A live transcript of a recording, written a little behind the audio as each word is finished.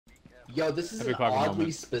Yo, this is an Epic Pocket oddly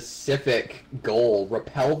moment. specific goal.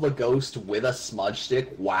 Repel the ghost with a smudge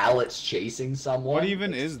stick while it's chasing someone. What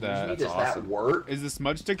even is Excuse that? me, That's does awesome. that work? Is the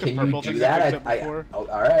smudge stick the Can you purple do thing that? I picked up before? Oh,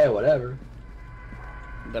 all right, whatever.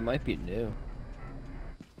 That might be new.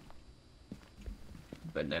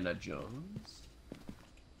 Banana Jones?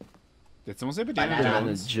 Did someone say Banana Banana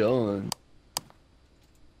Jones? Jones.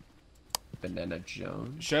 Banana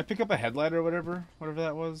Jones? Should I pick up a headlight or whatever? Whatever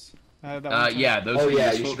that was? That one time? Yeah, those Oh, are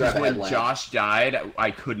yeah, you useful should grab because a when headlamp. Josh died, I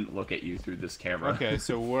couldn't look at you through this camera. Okay,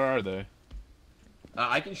 so where are they?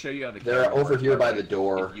 I can show you how the They're camera over works, here by way. the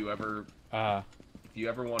door. If you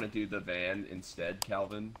ever want to do the van instead,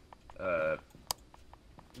 Calvin,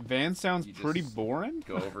 Van sounds you pretty just boring.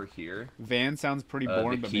 go over here. Van sounds pretty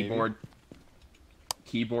boring, The but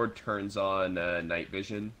keyboard turns on night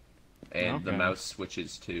vision, and the Okay. mouse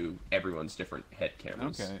switches to everyone's different head maybe.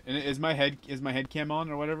 cameras. Okay, and is my head cam on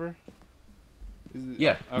or whatever?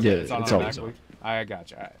 Yeah. Okay, Yeah, it's on it's always automatically. I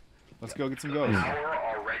gotcha. All right. Let's go get some ghosts. Power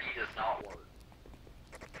already does not work.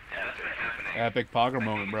 Yeah, that's what's happening. Epic Pogger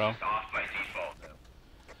moment, bro. It's off by default.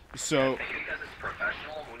 So, Maybe because it's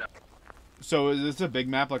professional. Who knows? so is this a big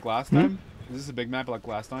map like last time? Is this a big map like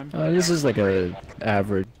last time? This is like a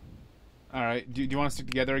average. All right. Do you want to stick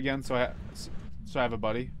together again so I have a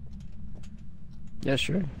buddy? Yeah,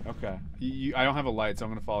 sure. Okay. I don't have a light, so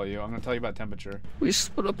I'm gonna follow you. I'm gonna tell you about temperature. We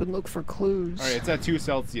split up and look for clues. All right. It's at 2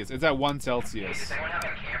 Celsius. It's at 1 Celsius. Does anyone have a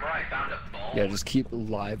camera? I found a bone. Yeah, just keep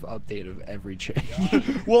live update of every change.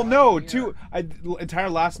 Well, no.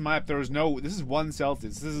 Entire last map there was no. This is 1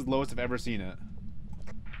 Celsius. This is the lowest I've ever seen it.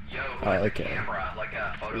 Yo, who has okay. a camera? Like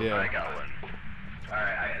a photo. Yeah. I got one.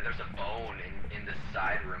 Alright, there's a bone in the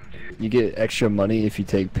side room, dude. You get extra money if you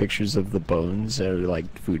take pictures of the bones or like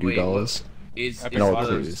voodoo Wait, dolls. Is Epic And all Pogger.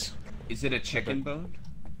 clues. it a chicken bone?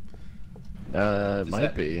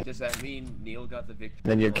 Might be. Does that mean Neil got the victory?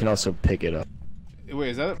 Then you can also pick it up. Wait,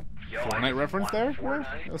 is that a Yo, I Fortnite just reference won there?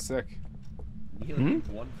 Fortnite. That was sick. Neil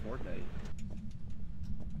won Fortnite.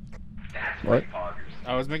 That's What? poggers.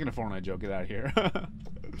 I was making a Fortnite joke. Get out of here.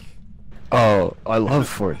 Oh, I love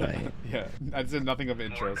Fortnite. Yeah, I said nothing of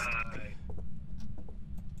interest.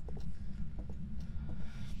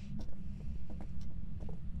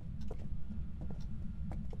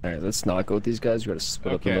 Alright, let's not go with these guys. We gotta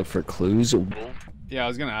split up Okay. and look for clues. Yeah, I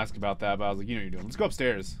was gonna ask about that, but I was like, you know what you're doing. Let's go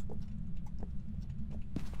upstairs.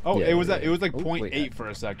 Oh, Yeah, it was yeah, it was like yeah. Oh, wait. 0.8 for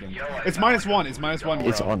a second. Yo, I It's found -1. It's -1, bro.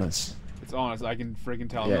 It's on us. It's on us. I can freaking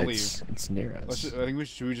tell. Yeah, I'm gonna it's near leave. us. I think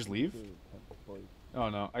should we just leave? Oh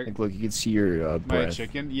no. Like, look, you can see your My breath.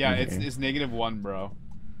 chicken? Yeah, in it's here. -1, bro.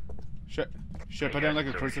 Should I put down like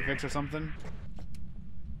a crucifix or something?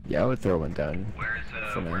 Yeah, I would throw one down. Where's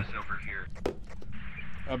For now. where's over here?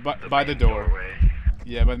 By the door. Doorway.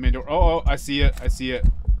 Yeah, by the main door. Oh, I see it. I see it.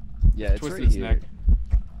 Yeah, it's Twisted right its here. neck.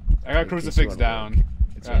 I got In case you crucifix wanna down. look.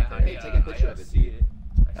 It's Yeah. right Hey, there. take a picture of it. See it.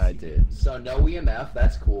 I did. So no EMF,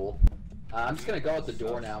 that's cool. I'm just gonna go at the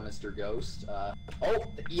door now, Mr. Ghost. Oh,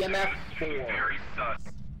 the EMF 4. Very sus.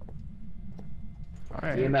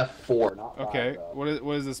 Alright. EMF 4, not 5, Okay, though.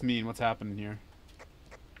 what does this mean? What's happening here?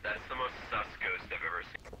 That's the most sus ghost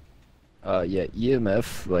I've ever seen. Yeah,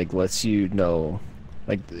 EMF like lets you know,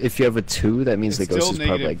 like if you have a 2, that means It's the ghost still is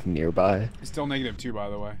probably negative. like nearby. It's still -2, by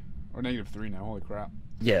the way, or -3 now. Holy crap!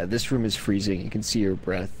 Yeah, this room is freezing. You can see your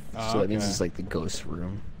breath, so that means okay. it's like the ghost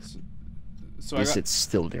room. So At least it's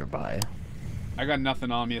still nearby. I got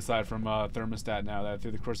nothing on me aside from thermostat now that I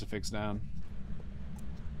threw the crucifix down.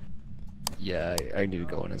 Yeah, I need to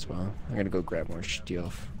go in as well. I'm gonna go grab more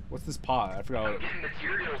stuff. What's this pot? I forgot. I'm What getting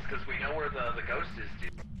materials because we know where the ghost is,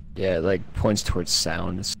 dude. Yeah, it like points towards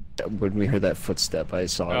sound. When we heard that footstep, I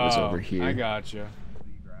saw it was over here. I gotcha.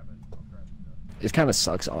 It kind of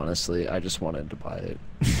sucks, honestly. I just wanted to buy it.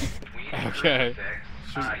 We need a Okay. crucifix.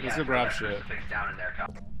 Let's go throw grab that shit. crucifix down in there,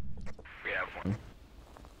 Cal. We have one.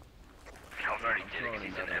 Calvin already did it 'cause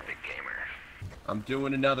he's an epic gamer. I'm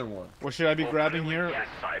doing another one. What should I be Well, grabbing put it in here?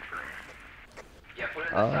 the side room. Yeah, put it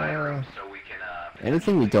in the side room so we can,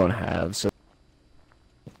 Anything we don't have, so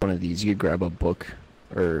one of these, you could grab a book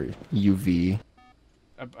or UV.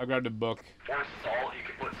 I grabbed a book. Or salt, you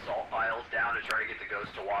can put salt vials down to try to get the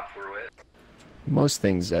ghost to walk through it. Most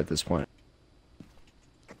things at this point.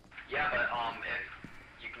 Yeah, but,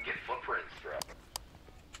 you can get footprints,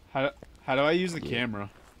 bro. How do I use the camera?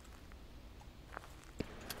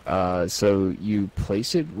 So you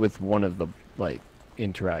place it with one of the like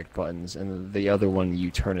interact buttons, and the other one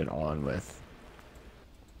you turn it on with.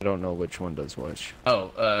 I don't know which one does which.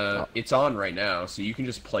 It's on right now, so you can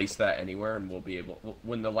just place that anywhere, and we'll be able.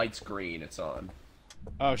 When the light's green, it's on.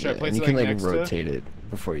 Oh, should I Yeah, place and you it can like like next rotate it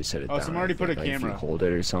before you set it Oh, down. someone already I put think, a like, if camera. you hold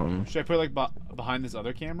it or something. to? Should I put it like behind this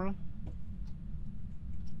other camera?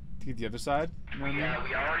 To get the other side? You know what I mean? Yeah,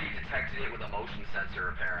 we already detected it with a motion sensor,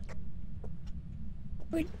 apparently.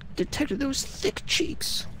 We detected those thick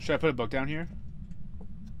cheeks. Should I put a book down here?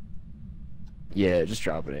 Yeah, just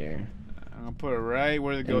drop it here. I'm gonna put it right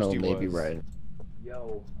where the And ghosty it'll maybe was. right.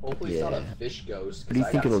 Yo, hopefully it's not a Yeah. fish ghost. What do you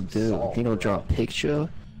think it'll do? You think it'll draw a picture?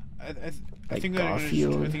 I Like think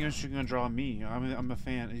Garfield? I think it's gonna draw me. I'm a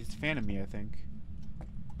fan. He's a fan of me, I think.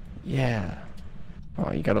 Yeah.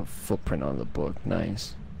 Oh, you got a footprint on the book.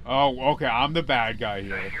 Nice. Oh, okay. I'm the bad guy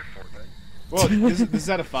here. You're Fortnite. Well, this is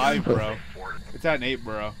at a 5, bro. It's at an 8,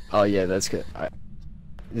 bro. Oh yeah, that's good.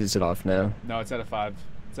 Is it off now? No, it's at a 5.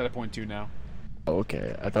 It's at a 0.2 now. Oh,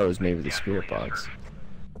 okay. I thought it was maybe the spirit box.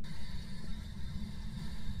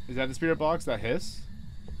 Is that the spirit box? That hiss?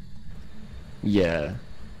 Yeah.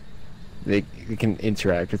 They can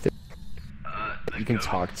interact with it. The You can ghost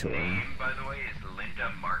talk to him. name, by the way, is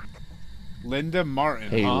Linda Martin. Linda Martin,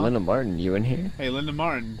 Hey, huh? Linda Martin, you in here? Hey, Linda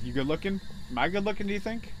Martin. You good looking? Am I good looking, do you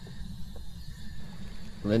think?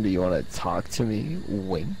 Linda, you want to talk to me?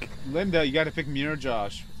 Wink. Linda, you gotta pick me or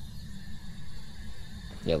Josh.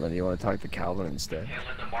 Yeah, Linda, you want to talk to Calvin instead? Hey,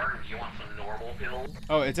 Linda Martin, do you want some normal pills?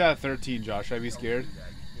 Oh, it's at a 13, Josh. Should I be scared?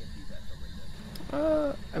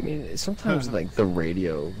 I mean, sometimes like the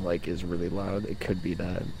radio like is really loud. It could be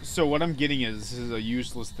that. So what I'm getting is this is a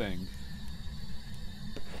useless thing.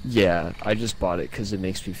 Yeah, I just bought it because it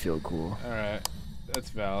makes me feel cool. Alright. That's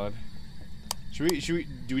valid. Do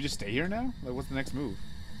we just stay here now? Like, what's the next move?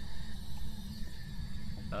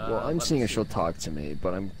 Well, I'm let seeing me if she'll talk to me,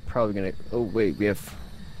 but I'm probably gonna. Oh wait, we have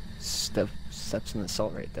steps in the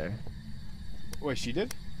salt right there. Wait, she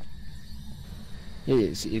did? Yeah,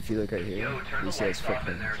 yeah, see, if you look right here, Yo, turn you the see it's lights off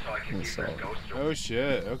in footprints there so I in can the see if there's salt. ghosts. Oh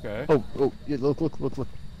shit, okay. Oh, yeah, look.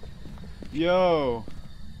 Yo!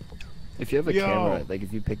 If you have a Yo. camera, like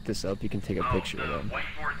if you pick this up, you can take a picture the of them.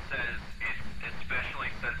 whiteboard says it's especially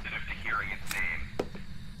sensitive to hearing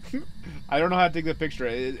its name. I don't know how to take the picture.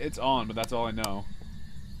 It's on, but that's all I know.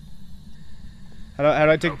 How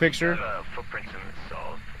do I take a picture? Footprints in the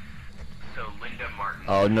salt. So Linda Martin.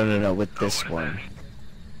 Oh no, with this what does one. that mean?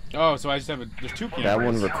 Oh, so I just have there's 2 cameras. That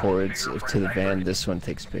one records to the van. This one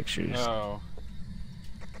takes pictures. Oh.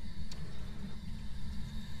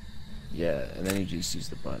 Yeah, and then you just use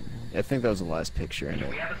the button. I think that was the last picture in Do it.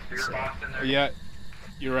 we have a spirit So, box in there? Yeah,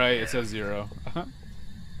 you're right. It says 0.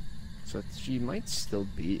 so she might still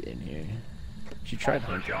be in here. She tried Also,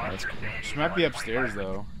 hunting. Josh, That's you're cool. saying She you might be want upstairs 25.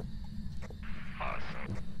 though.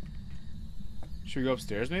 Awesome. Should we go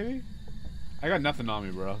upstairs maybe? I got nothing on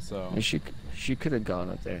me, bro. So And she could have gone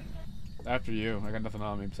up there. after you, I got nothing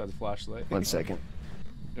on me besides the flashlight. 1 second.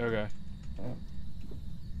 Okay.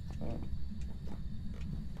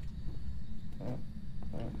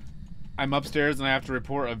 I'm upstairs and I have to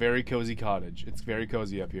report a very cozy cottage. It's very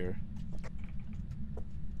cozy up here.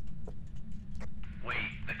 Wait,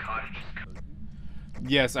 the cottage is cozy.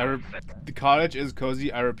 Yes, the cottage is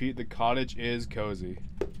cozy. I repeat, the cottage is cozy.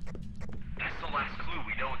 That's the last clue.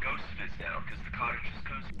 We know what ghost it is now, because the cottage is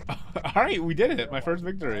cozy. All right, we did it. My first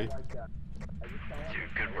victory. Dude,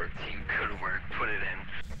 good work, team. Good work. Put it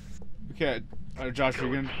in. Okay, Josh, Go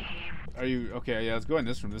you're gonna. team. Are you okay? Yeah, let's go in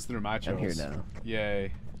this room. This is the room I chose. I'm here now.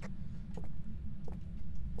 Yay.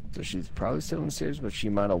 So she's probably still downstairs, but she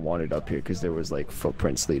might have wandered up here because there was like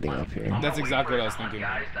footprints leading up here. That's exactly what I was thinking.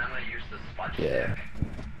 Guys, I'm gonna use the sponge Yeah.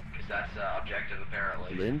 because that's objective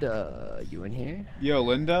apparently. Linda, you in here? Yo,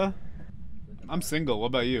 Linda. I'm single. What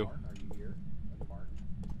about you?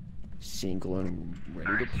 Single and ready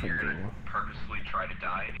to You're pringle. gonna purposely try to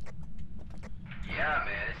die. Yeah,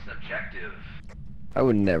 man, it's objective. I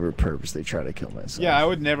would never purposely try to kill myself. Yeah, I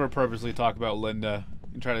would never purposely talk about Linda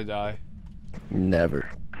and try to die. Never.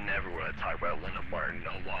 Never would I talk about Linda Martin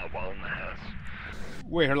while in the house.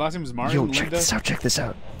 Wait, her last name is Martin. Yo, Linda. check this out. Check this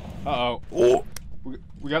out. Uh-oh. Oh.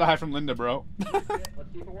 We gotta hide from Linda, bro. Let's see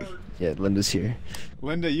if it works. Yeah, Linda's here.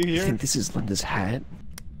 Linda, you You here? think this is Linda's hat?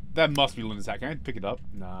 That must be Linda's hat. Can I pick it up?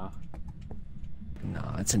 Nah.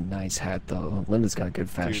 No, it's a nice hat though. Linda's got good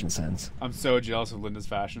fashion Dude. sense. I'm so jealous of Linda's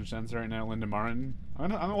fashion sense right now. Linda Martin. I'm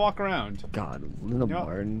gonna walk around. God, Linda You know,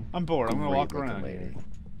 Martin. I'm bored. I'm gonna walk great looking around. lady.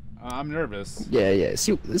 I'm nervous. Yeah.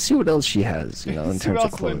 Let's see what else she has. You know, in See what terms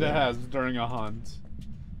of else clothing. Linda has during a hunt.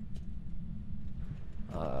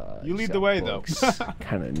 You lead she's the got way, books. though.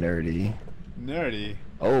 Kind of nerdy. Nerdy.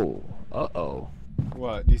 Oh. Uh-oh.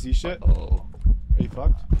 What? Do you see shit? Oh. Are you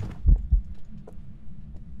fucked?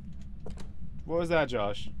 What was that,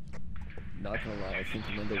 Josh? Not gonna lie, I think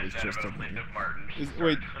Linda was just in Linda here. Martin.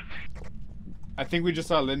 Wait. I think we just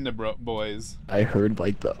saw Linda, boys. I heard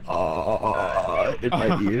like the in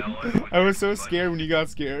my ear. I was so scared when you got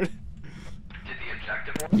scared. Did the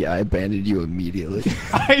objective work? Yeah, I abandoned you immediately.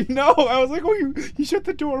 I know. I was like, oh, you shut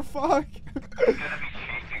the door. Fuck. He's gonna be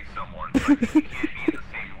chasing someone, but he can't be in the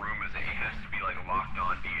same room as it. He has to be like locked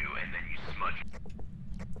onto you, and then you smudge.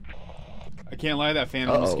 I can't lie, that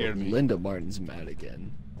phantom Uh-oh, scared me. Linda Martin's mad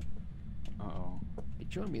again. Uh-oh. Hey,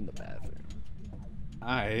 join me in the bathroom.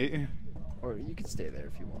 Alright. Or you can stay there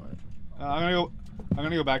if you want. I'm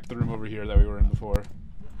gonna go back to the room over here that we were in before.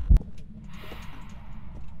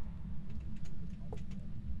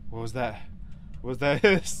 What was that? What was that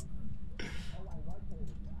hiss?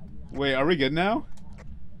 Wait, are we good now?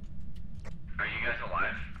 Are you guys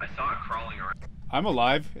alive? I saw it crawling around. I'm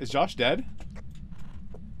alive. Is Josh dead?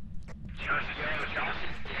 Josh is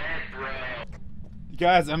dead, bro.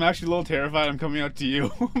 Guys, I'm actually a little terrified. I'm coming out to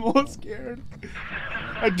you. I'm a little scared.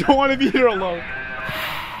 I don't want to be here alone.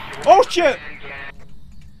 Oh shit!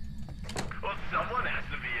 Well, someone has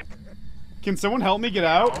to be. Can someone help me get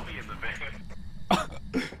out? I'll be in the van.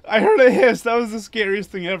 I heard a hiss. That was the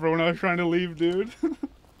scariest thing ever when I was trying to leave, dude. We're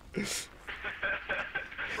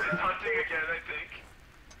hunting again, I think.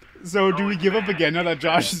 So, do we give up again now that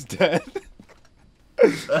Josh is dead?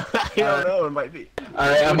 I don't know. It might be.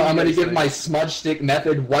 Alright, I'm gonna give my smudge stick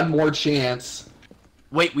method one more chance.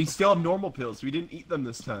 Wait, we still have normal pills. We didn't eat them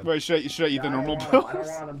this time. Wait, should I eat the normal I pills? don't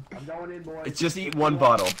want them. I'm going in, boys. It's just eat one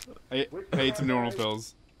bottle. I ate some normal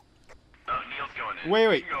pills. Neil's going in.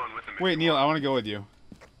 Wait. You going with him if Wait, you Neil, want. I want to go with you.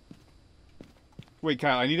 Wait,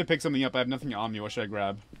 Kyle, I need to pick something up. I have nothing on me. What should I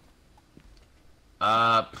grab?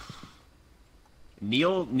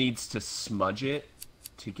 Neil needs to smudge it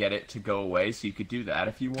to get it to go away, so you could do that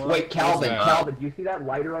if you want. Wait, Calvin, that? Calvin, do you see that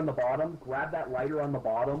lighter on the bottom? Grab that lighter on the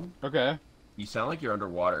bottom. Okay. You sound like you're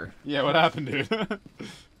underwater. Yeah, what happened, dude?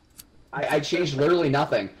 I changed literally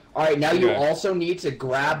nothing. Alright, now you Okay. also need to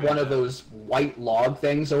grab one of those white log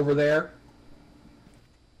things over there.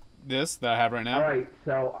 This that I have right now? Alright,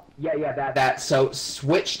 so, yeah, that. So,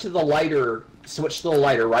 switch to the lighter,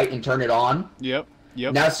 right, and turn it on. Yep.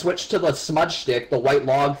 Now switch to the smudge stick, the white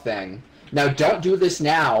log thing. Now don't do this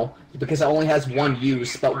now, because it only has one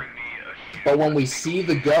use, but when we see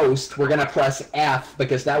the ghost, we're gonna press F,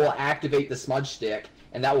 because that will activate the smudge stick,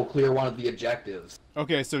 and that will clear one of the objectives.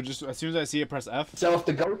 Okay, so just as soon as I see it, press F. So if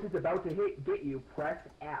the ghost is about to get you, press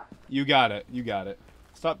F. You got it. You got it.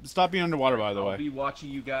 Stop being underwater, by the I'll way. be watching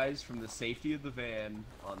you guys from the safety of the van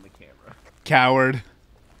on the camera. Coward.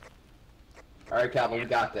 Alright, Calvin, we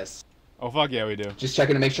got this. Oh, fuck yeah, we do. Just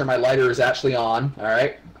checking to make sure my lighter is actually on.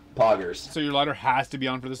 Alright? Poggers. So your lighter has to be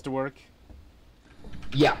on for this to work?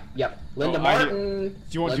 Yeah, yep. Linda Oh, Martin. Do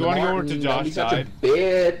you want to Linda go over Martin, to don't Josh be such died? a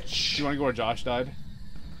bitch. Do you want to go where Josh died?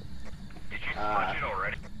 Did you smudge it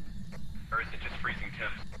already? Or is it just freezing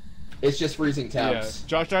temps? It's just freezing Yeah. temps.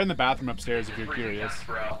 Josh died in the bathroom upstairs if you're Freezing curious. temps,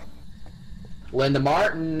 bro. Linda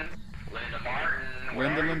Martin. Linda Martin. where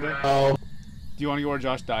are you, Linda. bro? Oh, Do you want to go where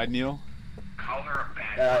Josh died, Neil? Call her a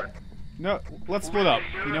bad word. No, let's split up.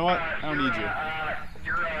 You know what? I don't need you.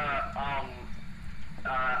 You're an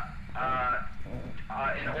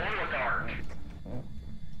oligarch.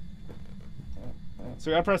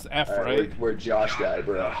 So I gotta press F, alright, right? where Josh died,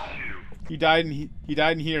 bro. He died in he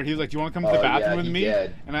died in here. He was like, "Do you want to come to the Oh, bathroom yeah, with he me?"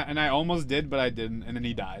 did. And I almost did, but I didn't, and then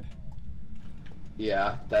he died.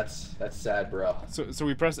 Yeah, that's sad, bro. So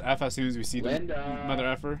we press F as soon as we see the Linda. mother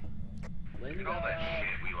effer. Look at all that shit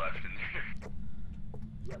we left in there.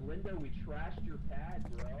 Yeah, Linda, we trashed your pad,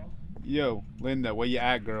 bro. Yo, Linda, where you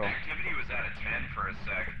at, girl? Activity was at a 10 for a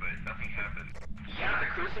sec, but nothing happened. Yeah, the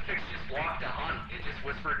crucifix just walked a hunt. It just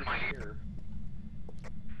whispered in my ear.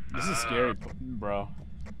 This is scary, bro.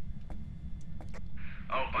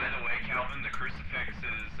 Oh, by the way, Calvin, the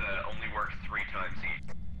crucifixes only work 3 times each.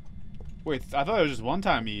 Wait, I thought it was just one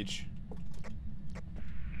time each.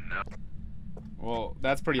 No. Well,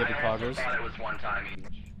 that's pretty epic, I also Poggers. thought it was 1 time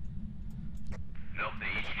each. Nope, they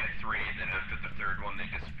each get 3, and then after the 3rd one, they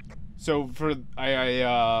just... So for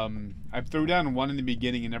I threw down one in the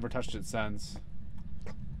beginning and never touched it since.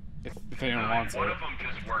 If anyone wants one it. of them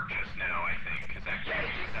just worked just now, I think, because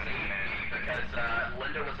activity was at a 10. Because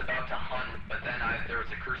Linda was about to hunt, but then there was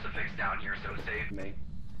a crucifix down here, so it saved me.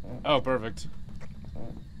 Oh, perfect.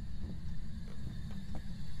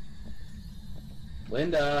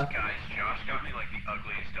 Linda. Guys, Josh got me like the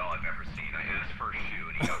ugliest doll I've ever seen. I hit his first shoe,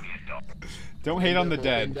 and he got me a doll. Don't hate on the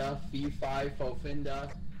dead. Linda, fee fi fo finda.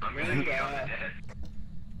 I'm gonna hate on the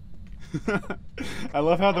dead. I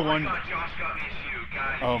love how the Oh one. my god, Josh got me a shoe,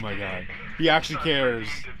 guys. Oh my god. He actually cares.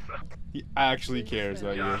 Josh, He actually cares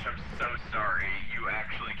about you. I'm so sorry. You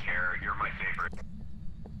actually care. You're my favorite.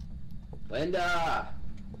 Linda.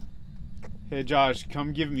 Hey Josh,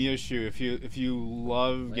 come give me a shoe if you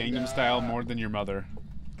love Gangnam Linda. Style more than your mother.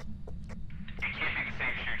 It can't be the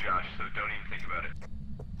same shoe. about it.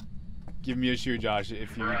 Give me a shoe, Josh,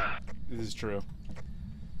 if you. Bruh. This is true.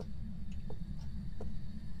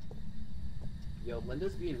 Yo,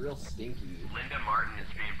 Linda's being real stinky. Linda Martin is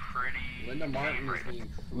being pretty. Linda Martin is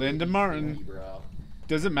being Linda pretty Martin. stinky, bro.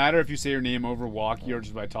 Does it matter if you say your name over walkie or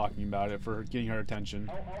just by talking about it for getting her attention?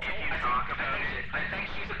 If you talk about it, I think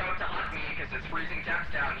she's about to hunt me because it's freezing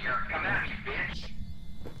temps down here. Come at me, bitch.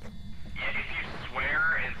 Yeah, if you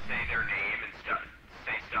swear and say their name and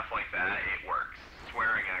say stuff like that, it works.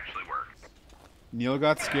 Swearing actually works. Neil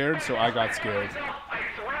got scared, so I got scared. I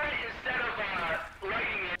swear it instead of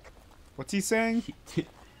writing it. What's he saying?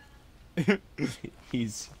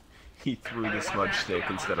 He threw the smudge stick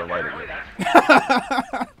instead of lighting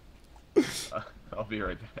it. I'll be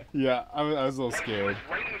right back. Yeah, I was a little scared.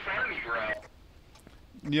 Right in front of me, bro.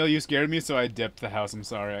 Neil, you scared me, so I dipped the house. I'm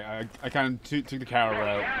sorry. I kind of took the cow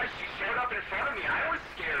route. Yeah, she showed up in front of me. I was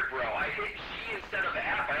scared, bro. I hit G instead of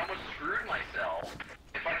F. I almost screwed myself.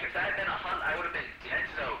 If that had been a hunt, I would have been dead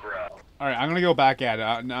so, bro. All right, I'm gonna go back at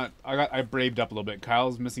it. I braved up a little bit.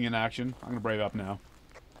 Kyle's missing in action. I'm gonna brave up now.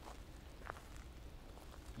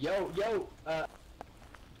 Yo,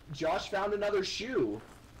 Josh found another shoe.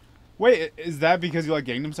 Wait, is that because you like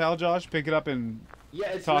Gangnam Style, Josh? Pick it up and Yeah,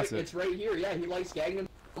 it's toss right, it. it's right here. Yeah, he likes Gangnam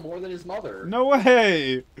more than his mother. No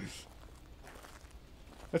way!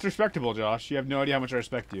 That's respectable, Josh. You have no idea how much I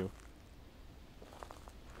respect you.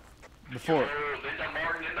 Before. Oh, Linda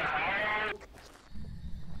Martin in the house.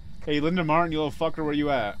 Hey, Linda Martin, you little fucker, where you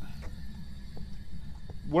at?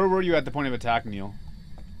 Where were you at the point of attack, Neil?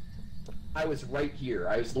 I was right here.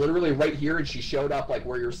 I was literally right here, and she showed up like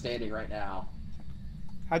where you're standing right now.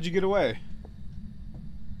 How'd you get away?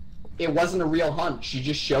 It wasn't a real hunt. She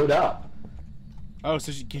just showed up. Oh,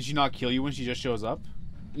 so can she not kill you when she just shows up?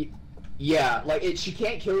 Yeah, like she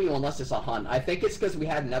can't kill you unless it's a hunt. I think it's because we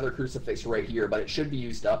had another crucifix right here, but it should be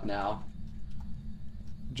used up now.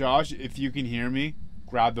 Josh, if you can hear me,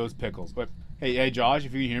 grab those pickles. But hey, Josh,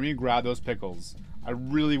 if you can hear me, grab those pickles. I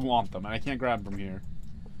really want them, and I can't grab them from here.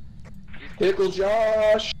 Pickle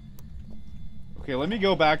Josh! Okay, let me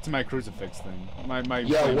go back to my crucifix thing. My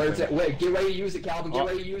Yo, where's thing. it? Wait, get ready to use it, Calvin. Get Oh.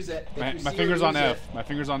 ready to use it. If My you see finger's her, on use F. it. My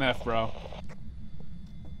finger's on F, bro.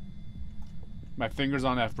 My finger's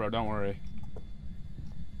on F, bro. Don't worry.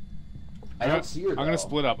 I don't see her, I'm gonna though.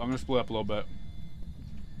 split up. I'm gonna split up a little bit.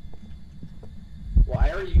 Well, I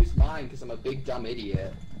already used mine because I'm a big dumb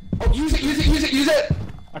idiot. Oh, use it! Use it! Use it! Use it!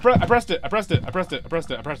 I pressed it. I pressed it. I pressed it. I pressed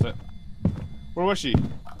it. I pressed it. Where was she?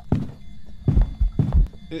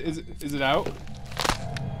 Is it out?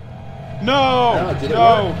 No! No, did it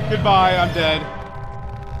No! work? Goodbye. I'm dead.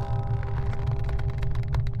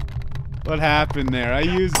 What happened there? I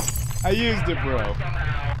used it, bro.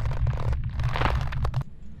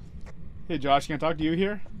 Hey, Josh, can I talk to you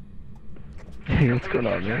here? Hey, what's going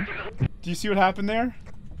on, man? Do you see what happened there?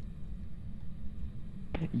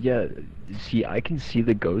 Yeah, see, I can see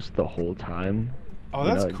the ghost the whole time. Oh,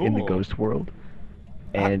 that's cool. In the ghost world.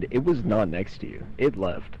 And it was not next to you. It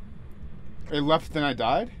left. It left, then I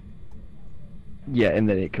died? Yeah, and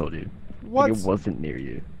then it killed you. What? Like, it wasn't near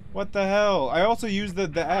you. What the hell? I also used the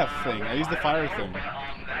F thing. I used the fire thing.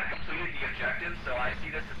 That completed the objective, so I see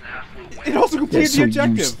this as an absolute win. It also completed so the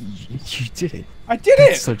objective. You did it. I did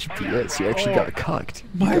That's it! such BS. You actually got cocked.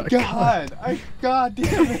 You My got God! God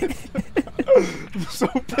damn it! I'm so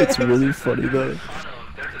pissed. It's really funny though.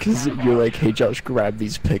 Because you're like, hey Josh, grab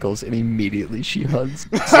these pickles, and immediately she hunts.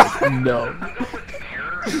 It's like, no.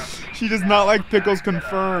 She does not like pickles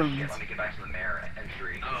confirmed. Let me get back to the mayor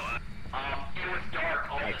entry. It was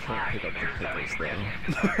dark. I can't pick up the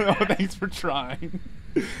pickles though. Oh, thanks for trying.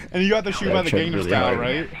 And you got the shoe Yeah, by I the tried Gangnam really Style, hard.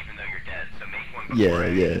 right? Even though you're dead, so make one Yeah, before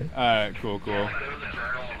yeah. Alright, cool. There was a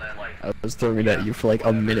journal and then like I was throwing it at you for like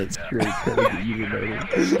a minute straight. You didn't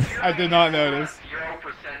notice. I did not notice. 0%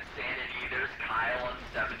 sanity. There's Kyle on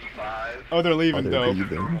 75. Oh, they're leaving, Oh, they're though.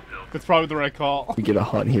 leaving. That's probably the right call. We get a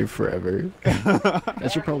hunt here forever. I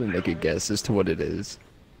should probably make a guess as to what it is.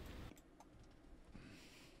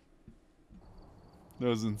 That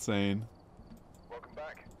was insane.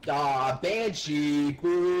 Ah, Banshee,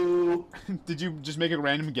 boo! Did you just make a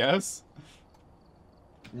random guess?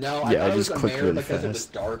 No, Yeah, I I thought it was just a clicked mare really because it was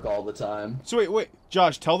fast. dark all the time. So wait,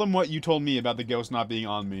 Josh, tell them what you told me about the ghost not being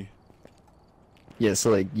on me. Yeah, so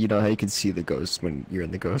like, you know how you can see the ghost when you're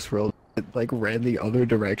in the ghost world? It like ran the other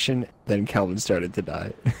direction, then Calvin started to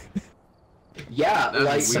die. Yeah,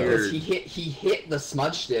 That's like weird. because he hit the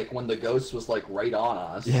smudge stick when the ghost was like right on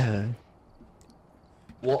us. Yeah.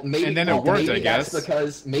 Well, maybe And then it well, worked, maybe I guess. that's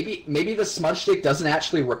because maybe the smudge stick doesn't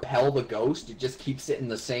actually repel the ghost. It just keeps it in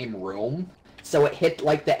the same room. So it hit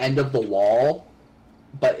like the end of the wall.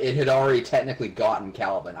 but it had already technically gotten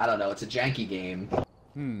Calvin. I don't know. It's a janky game.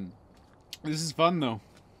 This is fun though.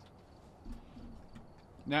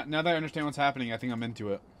 Now that I understand what's happening, I think I'm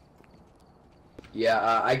into it.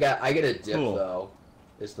 Yeah, I get a dip Cool. though.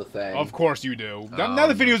 Is the thing. Of course you do. Now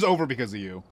the video's over because of you.